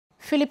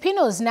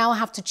Filipinos now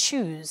have to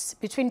choose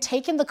between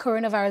taking the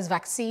coronavirus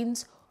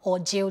vaccines or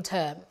jail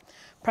term.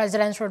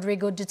 President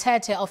Rodrigo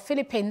Duterte of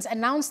Philippines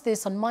announced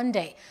this on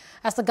Monday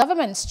as the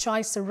government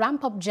tries to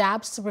ramp up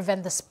jabs to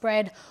prevent the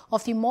spread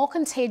of the more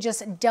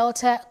contagious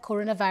Delta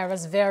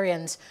coronavirus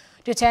variant.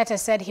 Duterte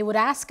said he would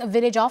ask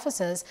village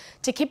officers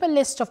to keep a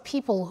list of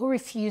people who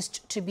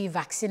refused to be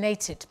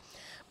vaccinated.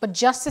 But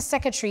Justice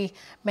Secretary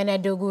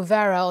Menedo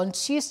Guevara on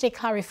Tuesday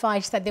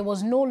clarified that there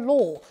was no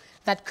law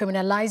that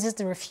criminalizes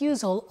the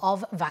refusal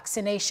of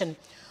vaccination.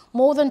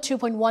 More than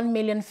 2.1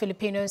 million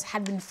Filipinos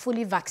had been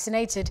fully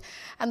vaccinated,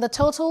 and the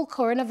total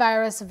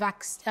coronavirus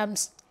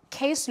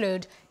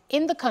caseload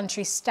in the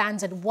country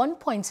stands at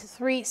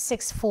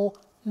 1.364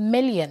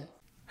 million.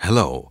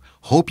 Hello,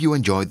 hope you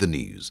enjoyed the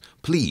news.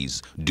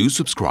 Please do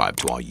subscribe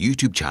to our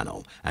YouTube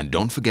channel and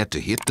don't forget to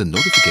hit the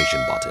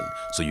notification button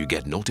so you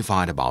get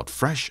notified about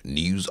fresh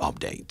news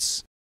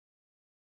updates.